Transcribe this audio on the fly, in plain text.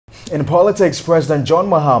In politics, President John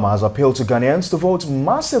Mahama has appealed to Ghanaians to vote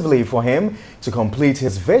massively for him to complete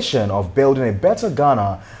his vision of building a better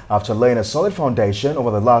Ghana after laying a solid foundation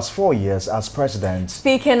over the last 4 years as president.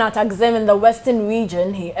 Speaking at Axim in the Western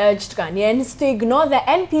region, he urged Ghanaians to ignore the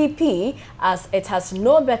NPP as it has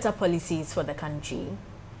no better policies for the country.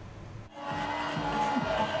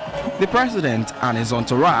 The president and his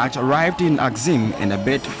entourage arrived in Axim in a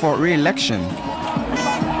bid for re-election.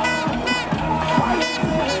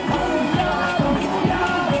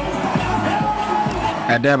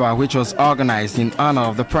 A deba which was organized in honor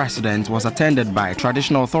of the president was attended by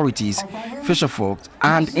traditional authorities, fisherfolk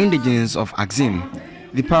and indigenes of Axim.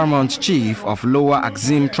 The paramount chief of Lower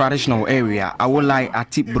Axim traditional area, Awolai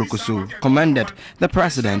Atip Brukusu, commended the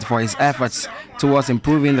president for his efforts towards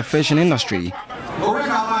improving the fishing industry.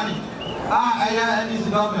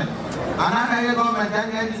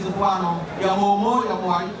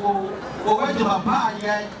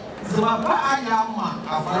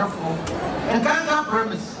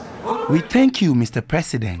 We thank you, Mr.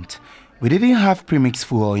 President. We didn't have premix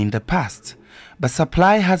fuel in the past, but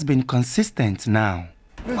supply has been consistent now.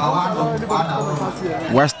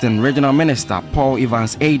 Western Regional Minister Paul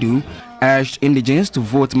Evans Edu urged indigenes to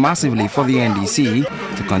vote massively for the NDC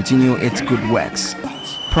to continue its good works.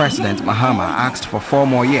 President Mahama asked for 4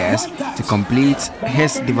 more years to complete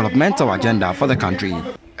his developmental agenda for the country.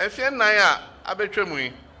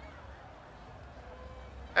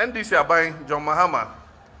 NDC aban John Mahama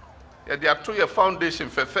they are to your foundation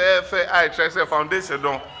for I trust foundation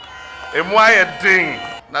don emu aye din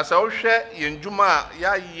na se wo hwe yenjuma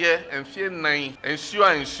ya ye enfie nan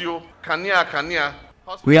ensuo kania.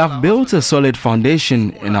 We have built a solid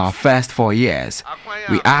foundation in our first 4 years.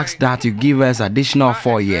 We ask that you give us additional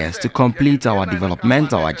 4 years to complete our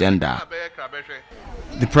developmental agenda.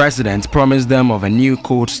 The president promised them of a new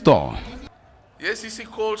cold store. Yes,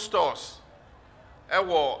 cold stores.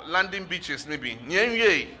 Landing beaches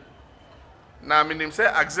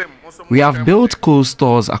We have built cold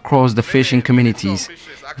stores across the fishing communities.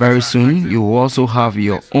 Very soon, you will also have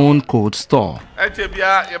your own cold store.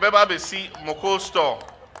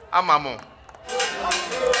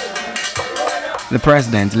 The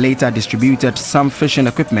president later distributed some fishing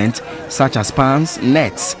equipment such as pans,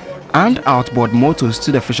 nets, and outboard motors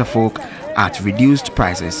to the fisherfolk at reduced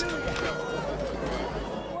prices.